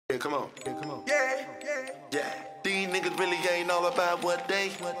Yeah, come on. Yeah. These niggas really ain't all about what they.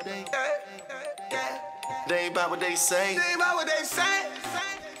 They ain't about what they say.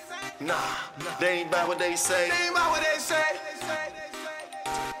 Nah, they ain't about what they say.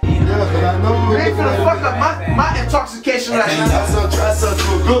 You ain't finna fuck up my intoxication right now. I saw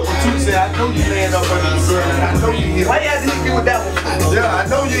you a good one too. Say, I know you laying up under the girl, and I know you hit. Why you had to hit me with that one? Yeah, I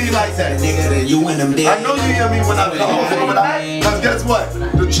know you ain't like that. You and them dead. I know you hear me when I come home. Cause guess what?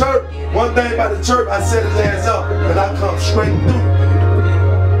 The church, one thing about the church, I set his ass up, and I come straight through.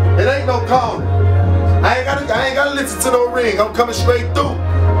 It ain't no calling. I ain't gotta listen to no ring. I'm coming straight through.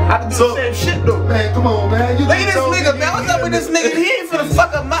 I can do the same shit though. Man, come on, man. You look at this nigga, man. What's up with this nigga? He ain't finna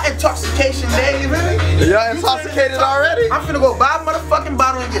fuck up my intoxication day, really. Y'all intoxicated already? I'm finna go buy a motherfucking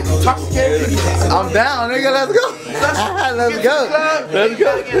bottle and get intoxicated. I'm down, nigga. Let's go. Let's go.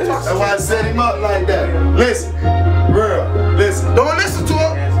 That's why I set him up like that. Listen, real. Listen. Don't listen to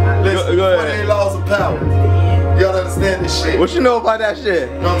him. Listen. Go ahead. 48 laws of power. You gotta understand this shit. What you know about that shit?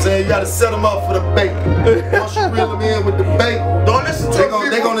 You know what I'm saying? You gotta set them up for the bait. Once you reel them in with the bait, don't listen to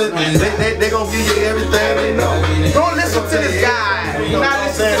they gonna give you everything they know. Don't listen to this guy. You're not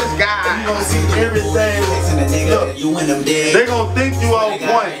listening to this guy. You gonna see everything. Look, they gonna think you on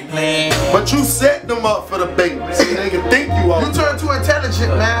point, but you set them up for the bait, so they can think you on. You turn too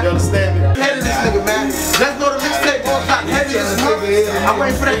intelligent, man. You understand me? Heavy this nigga, man. Let's know the mixtape gonna drop heavy this month. I'm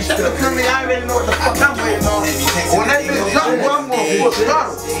waiting for that shit to come in. I already know what the fuck I'm waiting on. When that bitch drop, I'm gonna pull a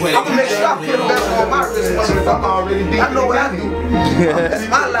throttle. I'm gonna make sure I put a belt on my wrist, motherfucker. I know what I do. It's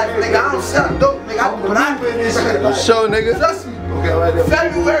my life, nigga. I don't sell dope, nigga. I do what I do. Show, nigga. Trust me.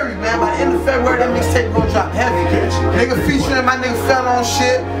 February, man. By the end of February, that mixtape gonna drop heavy. Nigga featuring my nigga Fell on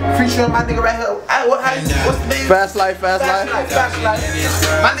shit. Featuring my nigga right here. What's the name? Fast Life. My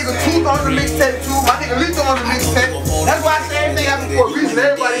nigga Tooth on the mixtape too. My nigga Lethal on the mixtape. That's why I say everything happens for a reason.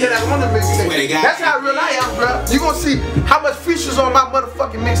 Everybody here that's on the mixtape. That's how real I am, bro. You gonna see how much features on my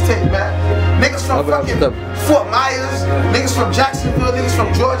motherfucking mixtape, man. Niggas from fucking Fort Myers, niggas from Jacksonville, niggas from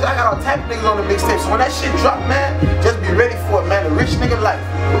Georgia. I got all type of niggas on the mixtape. So when that shit drop, man, just be ready for it, man. The rich nigga life.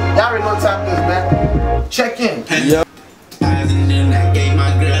 Y'all already know what time it is, man. Check in. Yep. I gave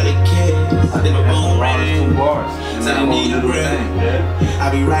my girl a kiss. I did my phone ring. Said I need a break.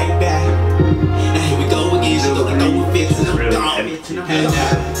 I'll be right back. And here we go again. She go to throw fits and I'm gone.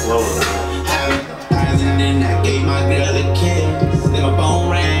 And then I gave my girl a kiss. Then my phone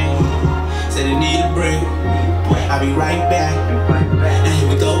rang. Said I need a break. I'll be right back. And here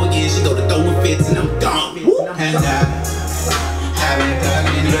we go again. She go to throw fits and I'm gone. And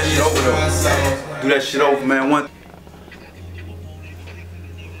do that shit over, man.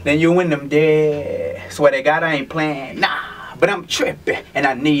 Then you win them dead. Swear to God I ain't playing, nah, but I'm tripping. And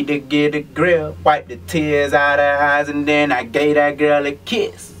I need to get a grip, wipe the tears out of her eyes, and then I gave that girl a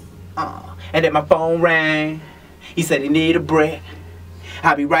kiss. And then my phone rang. He said he need a break.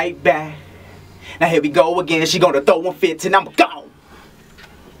 I'll be right back. Now here we go again. She gonna throw one fits and I'm gone.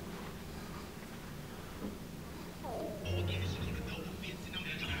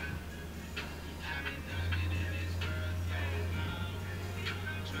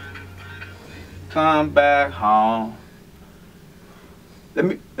 Come back home. Let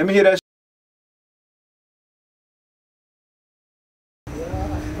me hear that.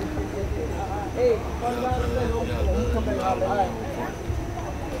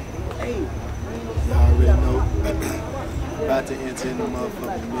 Y'all already know. About to enter in the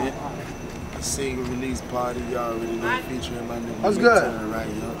motherfucking mint. Single release party. Y'all already know. Featuring my nigga. What's good? Right,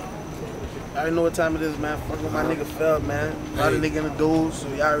 yo. I already know what time it is, man. Fuck with my nigga Fell, man. Got a nigga in the dudes, so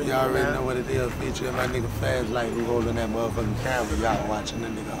y'all already know what it is. Featuring my nigga Fast Life. We holding that motherfucking camera. Y'all watching the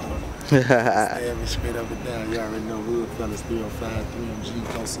nigga home. Stay straight up and down. Y'all already know HOODFELLAZ 305 3MG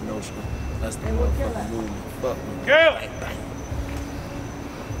Costa Nostra. That's the motherfucking movement. Fuck me. Girl!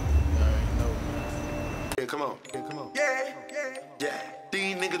 Yeah, come on. Yeah.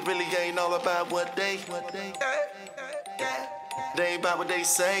 These niggas really ain't all about what they. They ain't about what they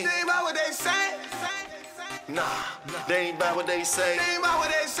say. Nah, they ain't about what they say. They ain't about what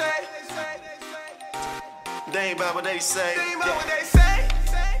they say.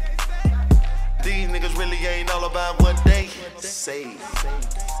 These niggas really ain't all about what they say.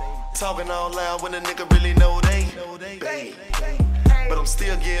 Talking all loud when a nigga really know they. But I'm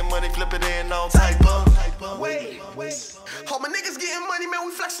still getting money, flipping in all type of way. All my niggas getting money, man,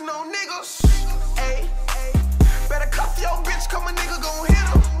 we flexing on niggas. Ayy, better cuff your bitch, cause my nigga gon' hit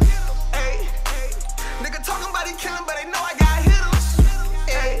him. Ayy, nigga talking about he killing, but they know I got hitters.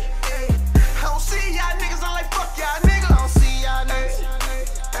 Ayy, I don't see y'all niggas, I'm like fuck y'all niggas. I don't see y'all niggas.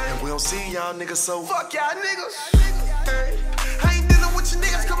 And we don't see y'all niggas, so fuck y'all niggas. Ayy, I ain't dealing with your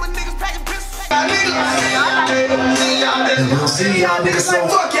niggas, cause my And we don't see y'all niggas, so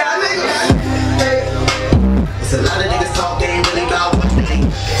fuck y'all niggas. It's a lot of